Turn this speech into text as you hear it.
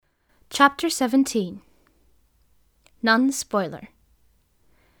Chapter 17. Non-spoiler.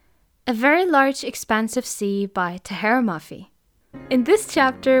 A Very Large Expansive Sea by Tahereh Mafi. In this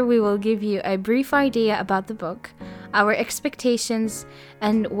chapter, we will give you a brief idea about the book, our expectations,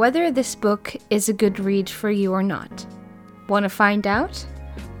 and whether this book is a good read for you or not. Want to find out?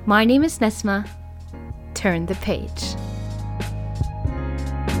 My name is Nesma. Turn the page.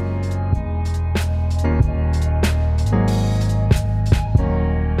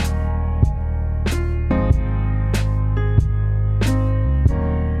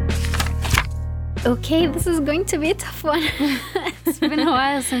 Okay, this is going to be a tough one. It's been a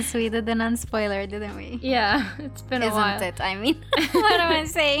while since we did the non-spoiler, didn't we? Yeah, it's been a while. Isn't it? I mean, what am I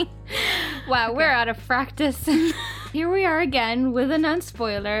saying? Wow, we're out of practice. Here we are again with a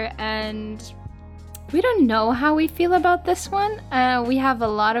non-spoiler, and we don't know how we feel about this one. We have a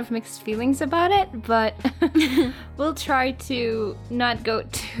lot of mixed feelings about it, but we'll try to not go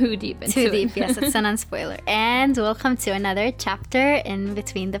too deep into it. Too deep, yes, it's a non-spoiler. And welcome to another chapter in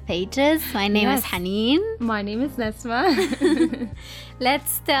Between the Pages. My name is Haneen. My name is Nesma.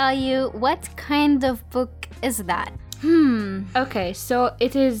 Let's tell you, what kind of book is that? Okay, so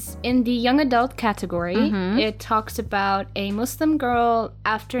it is in the young adult category. It talks about a Muslim girl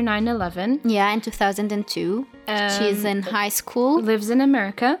after 9/11. Yeah, in 2002. She's in high school. Lives in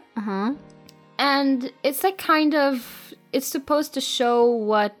America. And it's like it's supposed to show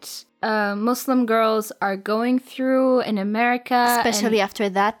what Muslim girls are going through in America. Especially after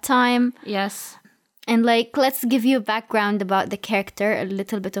that time. Yes. And let's give you a background about the character, a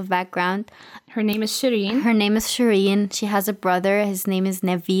little bit of background. Her name is Shireen. She has a brother. His name is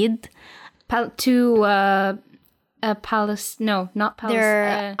Naveed. They're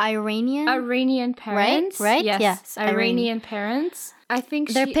Iranian. Iranian parents. Right? Yes. Iranian parents. I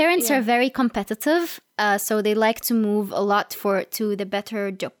think their parents are very competitive. So they like to move a lot to the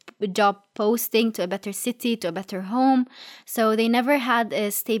better job posting, to a better city, to a better home. So they never had a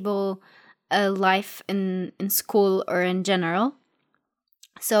stable life in school or in general.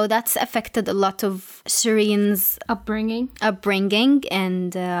 So that's affected a lot of Shireen's upbringing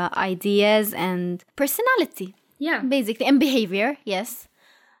and ideas and personality. Yeah. Basically, and behavior, yes.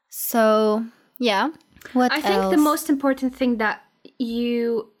 So, yeah. What else? I think the most important thing that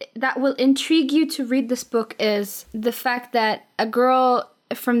will intrigue you to read this book is the fact that a girl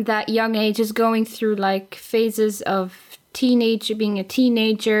from that young age is going through phases of being a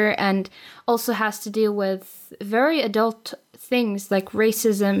teenager, and also has to deal with very adult things like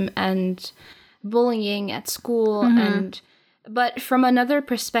racism and bullying at school, but from another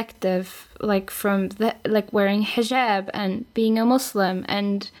perspective, from wearing hijab and being a Muslim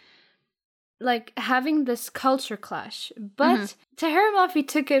and having this culture clash. But Tahereh Mafi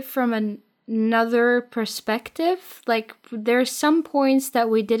took it from another perspective. There's some points that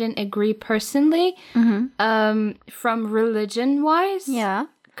we didn't agree personally, from religion wise. Yeah.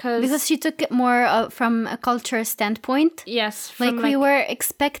 Because she took it more from a culture standpoint. Yes. We were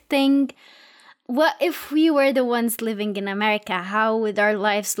expecting, what if we were the ones living in America? How would our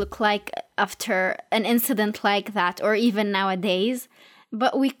lives look like after an incident like that, or even nowadays?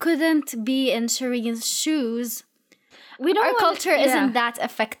 But we couldn't be in Shireen's shoes. Our culture isn't that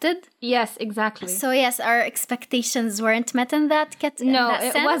affected. Yes, exactly. So yes, our expectations weren't met in that sense.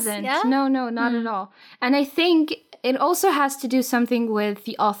 It wasn't. Yeah? No, not at all. And I think it also has to do something with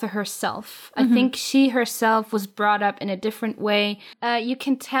the author herself. I think she herself was brought up in a different way. You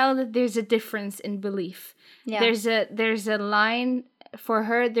can tell that there's a difference in belief. Yeah. There's a line for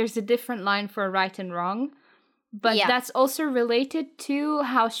her. There's a different line for right and wrong. But that's also related to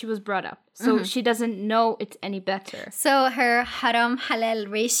how she was brought up. So she doesn't know it's any better. So her haram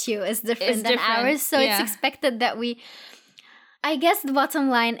halal ratio is different than ours. So it's expected that I guess the bottom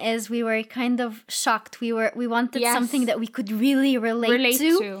line is we were kind of shocked. We wanted something that we could really relate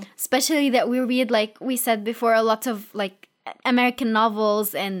to. Especially that we read, like we said before, a lot of American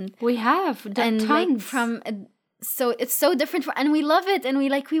novels, and we have tons so it's so different and we love it, and we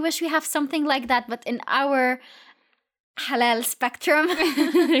wish we have something like that, but in our halal spectrum.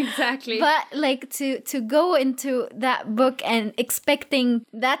 Exactly. But to go into that book and expecting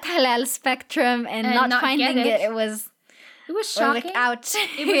that halal spectrum and not finding it was shocking. Ouch.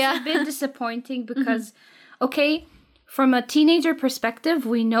 It was a bit disappointing because okay, from a teenager perspective,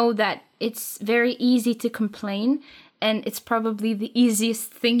 we know that it's very easy to complain. And it's probably the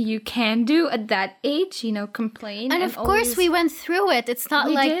easiest thing you can do at that age, complain. And of course, we went through it. It's not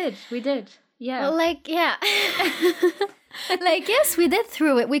We did. Yeah. Well, yeah. Yes, we did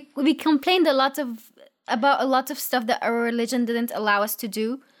through it. We complained about a lot of stuff that our religion didn't allow us to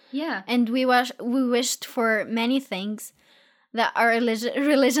do. Yeah. And we wished for many things. that our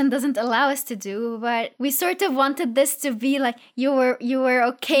religion doesn't allow us to do, but we sort of wanted this to be like you were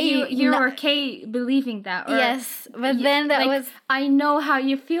okay. You're okay believing that. Or yes, but then that was I know how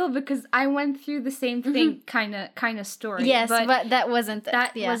you feel because I went through the same thing kind of story. Yes, but that wasn't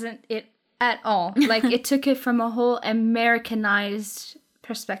wasn't it at all. Like it took it from a whole Americanized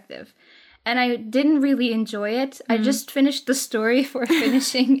perspective. And I didn't really enjoy it. I just finished the story for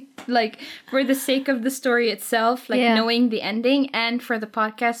finishing, like, for the sake of the story itself, like, knowing the ending, and for the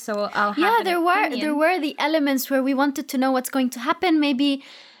podcast, so I'll have there were the elements where we wanted to know what's going to happen. Maybe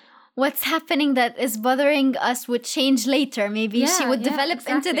what's happening that is bothering us would change later. Maybe she would develop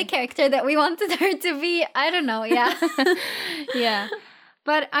into the character that we wanted her to be. I don't know, yeah.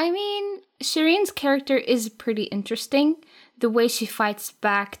 But, I mean, Shireen's character is pretty interesting. The way she fights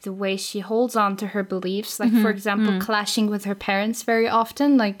back, the way she holds on to her beliefs. Like, for example, clashing with her parents very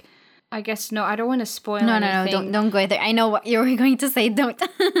often. Like, I guess, no, I don't want to spoil anything. No, don't go there. I know what you were going to say. Don't.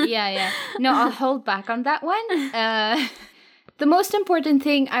 Yeah. No, I'll hold back on that one. The most important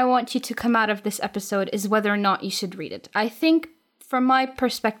thing I want you to come out of this episode is whether or not you should read it. I think, from my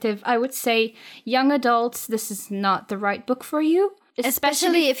perspective, I would say, young adults, this is not the right book for you.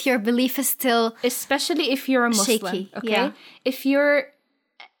 Especially if your belief is still... Especially if you're a Muslim, shaky, okay? yeah. If you're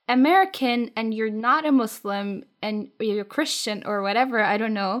American and you're not a Muslim and you're Christian or whatever, I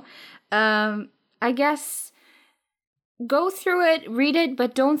don't know, I guess go through it, read it,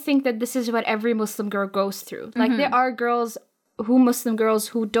 but don't think that this is what every Muslim girl goes through. Like, there are Muslim girls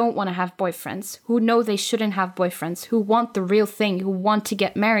who don't want to have boyfriends, who know they shouldn't have boyfriends, who want the real thing, who want to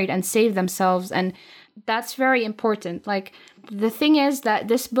get married and save themselves, and that's very important. Like, the thing is that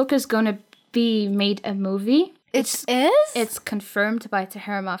this book is going to be made a movie. It's confirmed by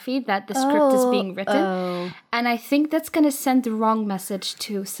Tahereh Mafi that the script is being written. And I think that's going to send the wrong message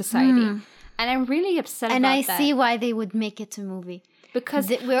to society. And I'm really upset about that. And I see why they would make it a movie. Because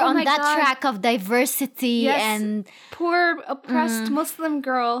we're on that track of diversity and... poor, oppressed Muslim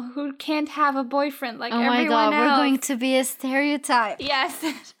girl who can't have a boyfriend like everyone else. Oh my God, we're going to be a stereotype. Yes.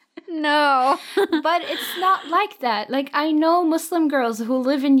 No. But it's not like that. Like, I know Muslim girls who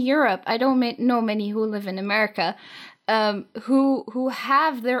live in Europe. I don't know many who live in America, who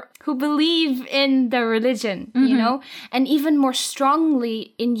believe in the religion, you know, and even more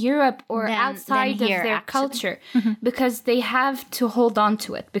strongly in Europe or outside of their culture, because they have to hold on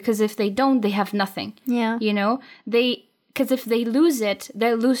to it. Because if they don't, they have nothing. Yeah. You know, because if they lose it,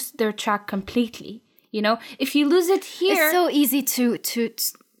 they lose their track completely. You know, if you lose it here, it's so easy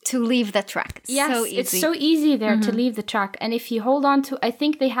to leave the track. Yes, so easy. It's so easy there to leave the track. And if you hold on to, I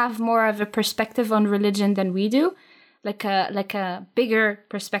think they have more of a perspective on religion than we do, like a bigger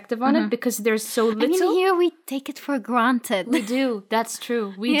perspective on it, because there's so little. I mean, here we take it for granted. We do. That's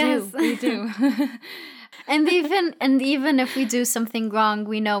true. We do. And even if we do something wrong,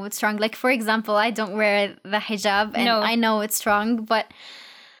 we know it's wrong. Like, for example, I don't wear the hijab, and I know it's wrong, but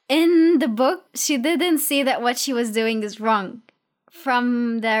in the book, she didn't see that what she was doing is wrong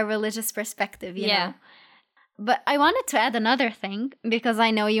from the religious perspective, you know. But I wanted to add another thing, because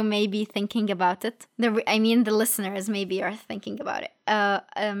I know you may be thinking about it. The listeners maybe are thinking about it.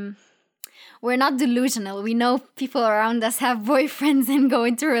 We're not delusional. We know people around us have boyfriends and go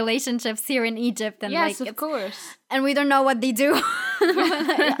into relationships here in Egypt. And yes, of course. And we don't know what they do.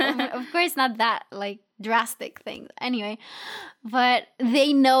 Of course, not that drastic thing. Anyway, but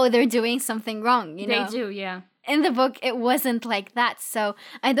they know they're doing something wrong, you know? They do, yeah. In the book, it wasn't like that. So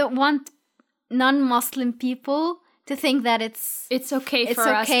I don't want non-Muslim people to think that it's okay for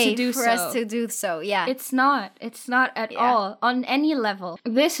us to do so. Yeah. It's not at all on any level.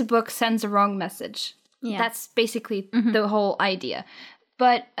 This book sends a wrong message. Yeah. That's basically the whole idea.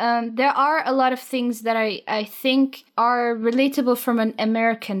 But there are a lot of things that I think are relatable from an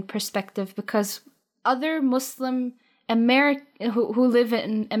American perspective, because other Muslim who live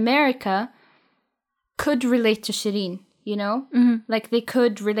in America could relate to Shireen, you know? Like, they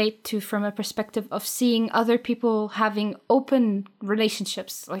could relate to from a perspective of seeing other people having open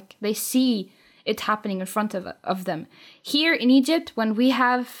relationships. Like, they see it happening in front of them. Here in Egypt, when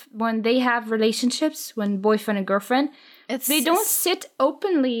they have relationships, when boyfriend and girlfriend, they don't sit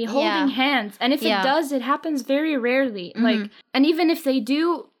openly holding hands. And if it does, it happens very rarely. Like, and even if they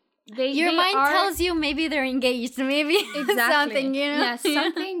do, your mind tells you maybe they're engaged, maybe something, you know? Yeah,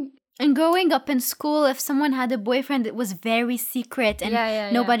 something. And growing up in school, if someone had a boyfriend, it was very secret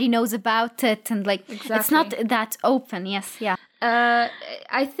and nobody knows about it. And it's not that open. Yes, yeah.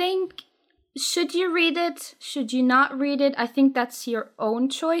 I think, should you read it? Should you not read it? I think that's your own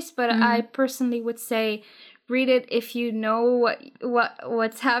choice. But I personally would say read it if you know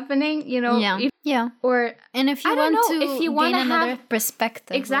what's happening. You know, Yeah. Or And if you I don't want know, to if you gain wanna another have-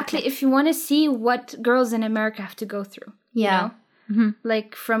 perspective. exactly, okay. if you want to see what girls in America have to go through. Yeah. You know?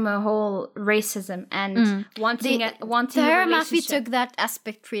 Like from a whole racism and wanting a Tahereh Mafi relationship. took that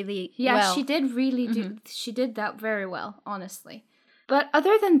aspect really Yeah, well. she did really do. She did that very well, honestly. But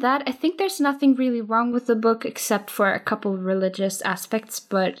other than that, I think there's nothing really wrong with the book except for a couple religious aspects.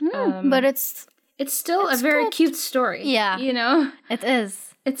 But But it's still a very good. cute story. Yeah. You know, it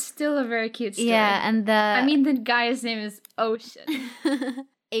is. it's still a very cute story. Yeah, and I mean, the guy's name is Ocean.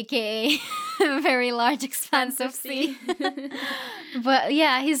 aka very large expanse of sea. But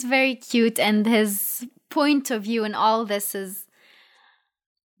yeah, he's very cute, and his point of view in all this is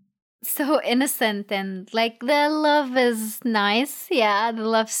so innocent, and like the love is nice. Yeah, the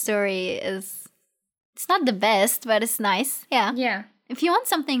love story is, it's not the best, but it's nice. Yeah. Yeah. If you want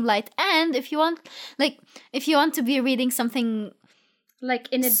something light, and if you want to be reading something Like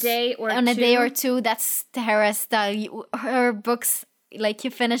in a day or on two. a day or two, that's Tahereh's style. Her books, like you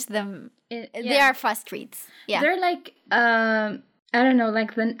finish them, they are fast reads. Yeah. They're like, I don't know,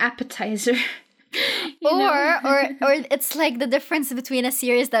 like an appetizer. Or it's like the difference between a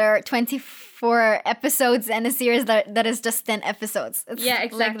series that are 24 episodes and a series that is just 10 episodes. It's Yeah,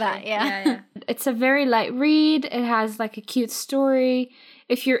 exactly. like that. Yeah. It's a very light read. It has like a cute story.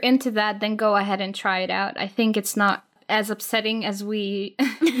 If you're into that, then go ahead and try it out. I think it's not as upsetting as we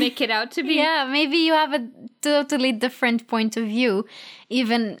make it out to be. Yeah, maybe you have a totally different point of view,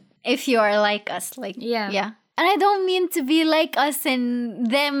 even if you are like us. Like, yeah. And I don't mean to be like us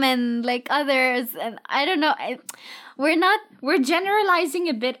and them and like others. And I don't know. We're generalizing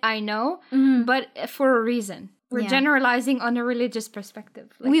a bit, I know, but for a reason. We're generalizing on a religious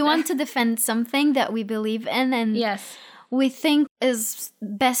perspective. Like we want to defend something that we believe in, and yes, we think is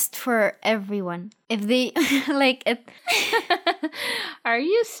best for everyone. If they like it. Are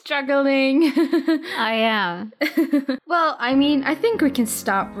you struggling? I am. Well, I mean, I think we can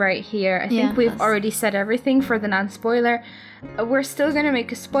stop right here. I think we've already said everything for the non-spoiler. We're still gonna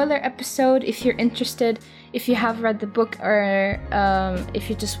make a spoiler episode if you're interested. If you have read the book, or if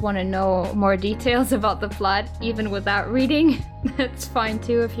you just want to know more details about the plot, even without reading, that's fine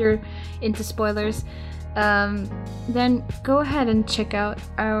too if you're into spoilers. Then go ahead and check out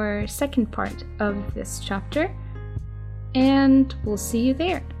our second part of this chapter, and we'll see you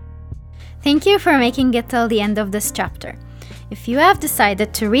there. Thank you for making it till the end of this chapter. If you have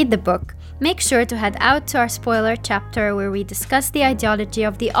decided to read the book, make sure to head out to our spoiler chapter where we discuss the ideology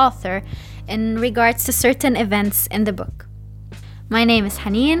of the author in regards to certain events in the book. My name is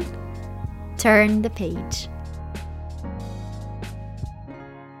Haneen. Turn the page.